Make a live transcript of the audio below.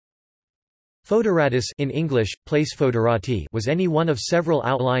Foederatis in English, place Foederati was any one of several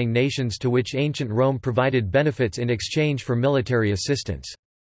outlying nations to which ancient Rome provided benefits in exchange for military assistance.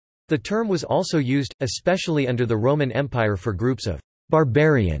 The term was also used, especially under the Roman Empire, for groups of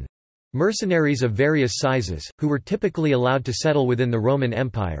 «barbarian» mercenaries of various sizes, who were typically allowed to settle within the Roman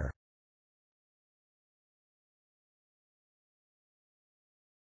Empire.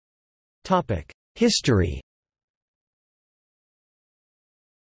 History.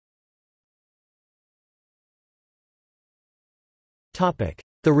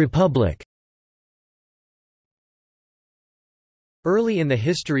 The Republic. Early in the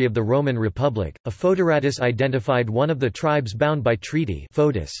history of the Roman Republic, a foederatus identified one of the tribes bound by treaty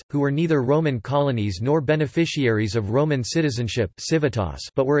foedus, who were neither Roman colonies nor beneficiaries of Roman citizenship civitas,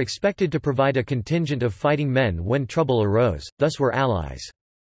 but were expected to provide a contingent of fighting men when trouble arose, thus were allies.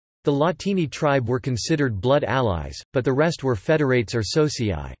 The Latini tribe were considered blood allies, but the rest were federates or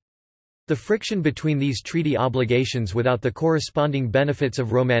socii. The friction between these treaty obligations without the corresponding benefits of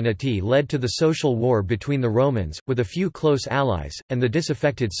Romanity led to the social war between the Romans, with a few close allies, and the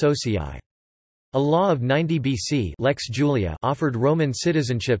disaffected socii. A law of 90 BC Lex Julia offered Roman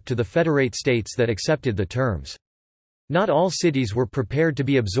citizenship to the federate states that accepted the terms. Not all cities were prepared to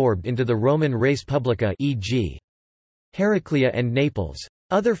be absorbed into the Roman res publica, e.g. Heraclea and Naples.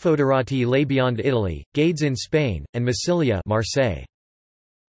 Other foederati lay beyond Italy, Gades in Spain, and Massilia, Marseille.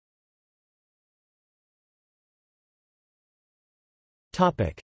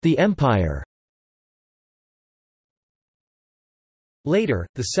 The Empire. Later,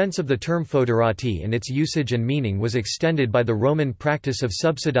 the sense of the term foederati and its usage and meaning was extended by the Roman practice of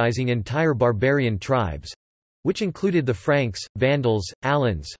subsidizing entire barbarian tribes—which included the Franks, Vandals,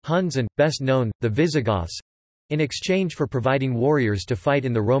 Alans, Huns and, best known, the Visigoths—in exchange for providing warriors to fight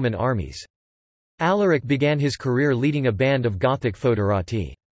in the Roman armies. Alaric began his career leading a band of Gothic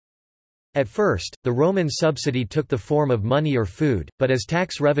foederati. At first, the Roman subsidy took the form of money or food, but as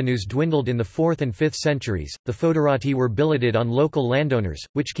tax revenues dwindled in the 4th and 5th centuries, the foederati were billeted on local landowners,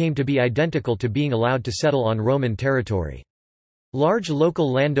 which came to be identical to being allowed to settle on Roman territory. Large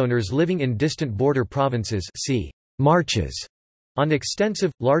local landowners living in distant border provinces see marches on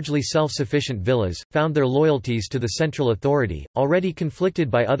extensive, largely self-sufficient villas, found their loyalties to the central authority, already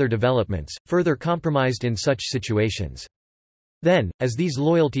conflicted by other developments, further compromised in such situations. Then, as these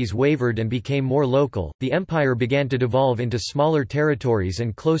loyalties wavered and became more local, the empire began to devolve into smaller territories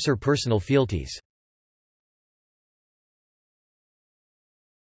and closer personal fealties.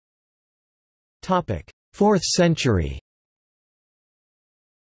 Topic: 4th century.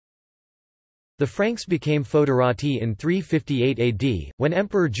 The Franks became foederati in 358 AD, when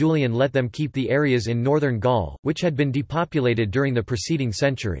Emperor Julian let them keep the areas in northern Gaul, which had been depopulated during the preceding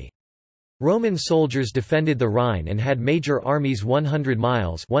century. Roman soldiers defended the Rhine and had major armies 100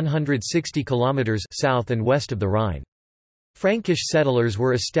 miles (160 kilometers) south and west of the Rhine. Frankish settlers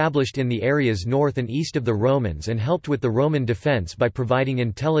were established in the areas north and east of the Romans and helped with the Roman defense by providing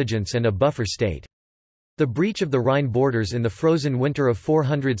intelligence and a buffer state. The breach of the Rhine borders in the frozen winter of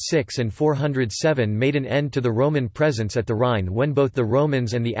 406 and 407 made an end to the Roman presence at the Rhine when both the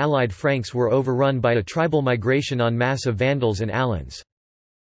Romans and the allied Franks were overrun by a tribal migration en masse of Vandals and Alans.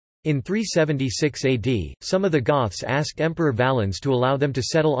 In 376 AD, some of the Goths asked Emperor Valens to allow them to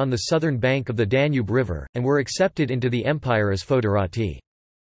settle on the southern bank of the Danube River, and were accepted into the empire as foederati.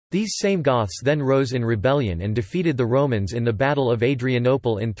 These same Goths then rose in rebellion and defeated the Romans in the Battle of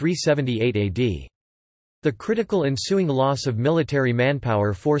Adrianople in 378 AD. The critical ensuing loss of military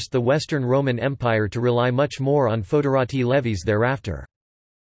manpower forced the Western Roman Empire to rely much more on foederati levies thereafter.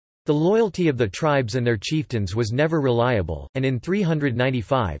 The loyalty of the tribes and their chieftains was never reliable, and in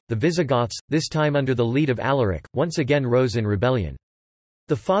 395, the Visigoths, this time under the lead of Alaric, once again rose in rebellion.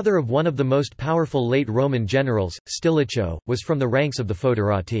 The father of one of the most powerful late Roman generals, Stilicho, was from the ranks of the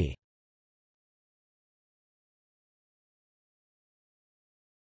foederati.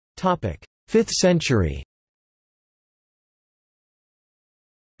 5th century.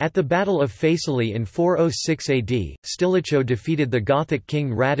 At the Battle of Faesulae in 406 AD, Stilicho defeated the Gothic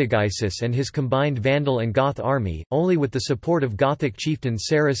king Radagaisus and his combined Vandal and Goth army, only with the support of Gothic chieftain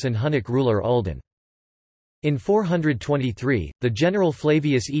Sarus and Hunnic ruler Uldin. In 423, the general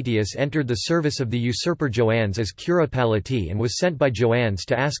Flavius Aetius entered the service of the usurper Joannes as cura palati and was sent by Joannes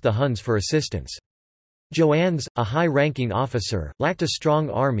to ask the Huns for assistance. Joannes, a high-ranking officer, lacked a strong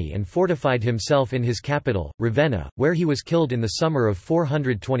army and fortified himself in his capital, Ravenna, where he was killed in the summer of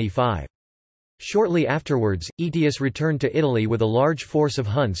 425. Shortly afterwards, Aetius returned to Italy with a large force of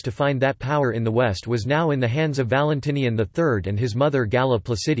Huns to find that power in the west was now in the hands of Valentinian III and his mother Galla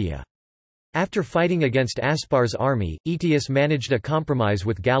Placidia. After fighting against Aspar's army, Aetius managed a compromise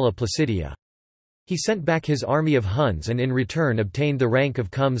with Galla Placidia. He sent back his army of Huns and in return obtained the rank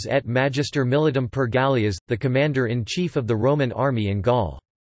of Comes et Magister Militum per Gallias, the commander-in-chief of the Roman army in Gaul.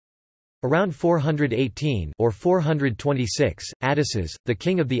 Around 418 or 426, Attices, the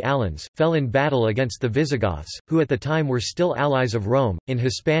king of the Alans, fell in battle against the Visigoths, who at the time were still allies of Rome, in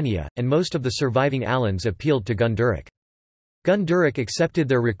Hispania, and most of the surviving Alans appealed to Gunderic. Gunderic accepted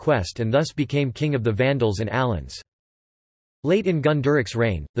their request and thus became king of the Vandals and Alans. Late in Gunderic's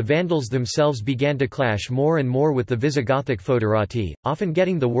reign, the Vandals themselves began to clash more and more with the Visigothic Foederati, often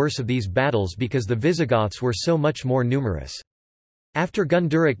getting the worse of these battles because the Visigoths were so much more numerous. After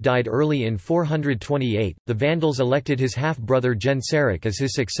Gunderic died early in 428, the Vandals elected his half-brother Genseric as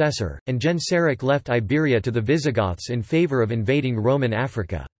his successor, and Genseric left Iberia to the Visigoths in favour of invading Roman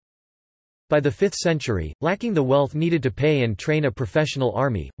Africa. By the 5th century, lacking the wealth needed to pay and train a professional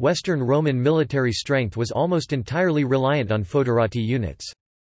army, Western Roman military strength was almost entirely reliant on Foederati units.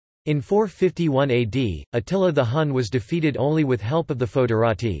 In 451 AD, Attila the Hun was defeated only with help of the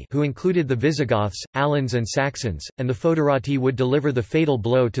Foederati, who included the Visigoths, Alans and Saxons, and the Foederati would deliver the fatal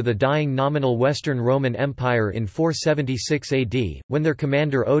blow to the dying nominal Western Roman Empire in 476 AD, when their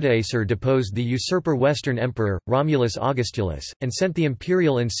commander Odoacer deposed the usurper Western Emperor, Romulus Augustulus, and sent the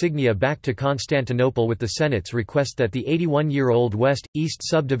imperial insignia back to Constantinople with the Senate's request that the 81-year-old West-East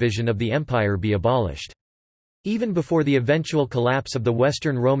subdivision of the empire be abolished. Even before the eventual collapse of the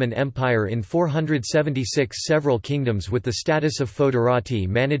Western Roman Empire in 476, several kingdoms with the status of Foederati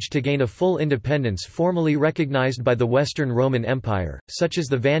managed to gain a full independence formally recognized by the Western Roman Empire, such as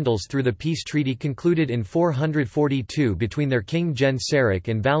the Vandals through the peace treaty concluded in 442 between their king Genseric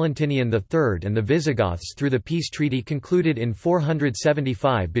and Valentinian III, and the Visigoths through the peace treaty concluded in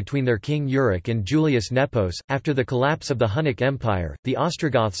 475 between their king Euric and Julius Nepos. After the collapse of the Hunnic Empire, the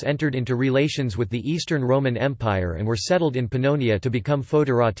Ostrogoths entered into relations with the Eastern Roman Empire and were settled in Pannonia to become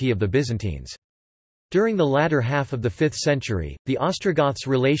Foederati of the Byzantines. During the latter half of the 5th century, the Ostrogoths'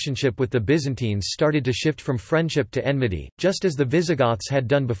 relationship with the Byzantines started to shift from friendship to enmity, just as the Visigoths had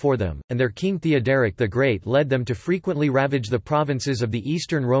done before them, and their king Theoderic the Great led them to frequently ravage the provinces of the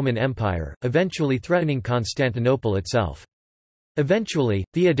Eastern Roman Empire, eventually threatening Constantinople itself. Eventually,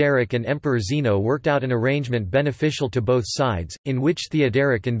 Theoderic and Emperor Zeno worked out an arrangement beneficial to both sides, in which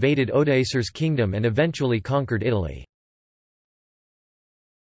Theoderic invaded Odoacer's kingdom and eventually conquered Italy.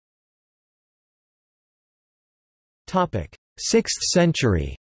 6th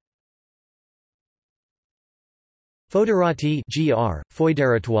century. Foederati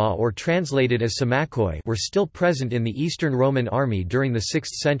Foederatois or translated as Samacoi were still present in the Eastern Roman army during the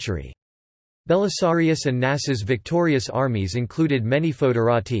 6th century. Belisarius and Nassa's victorious armies included many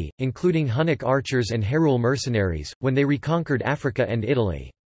Foederati, including Hunnic archers and Herule mercenaries, when they reconquered Africa and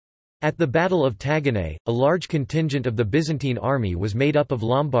Italy. At the Battle of Tagenae, a large contingent of the Byzantine army was made up of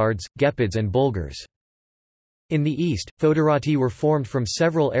Lombards, Gepids and Bulgars. In the east, Foederati were formed from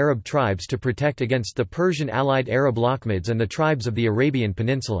several Arab tribes to protect against the Persian-allied Arab Lakhmids and the tribes of the Arabian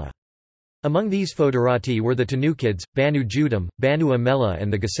Peninsula. Among these Foederati were the Tanukids, Banu Judam, Banu Amela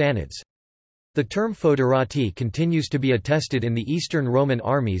and the Ghassanids. The term Foederati continues to be attested in the Eastern Roman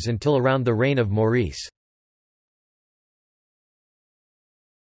armies until around the reign of Maurice.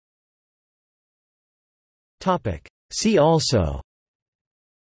 See also: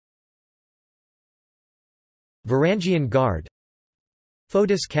 Varangian Guard,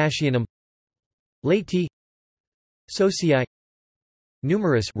 Foedus Cassianum, Laeti, Socii.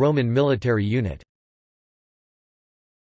 Numerous Roman military unit.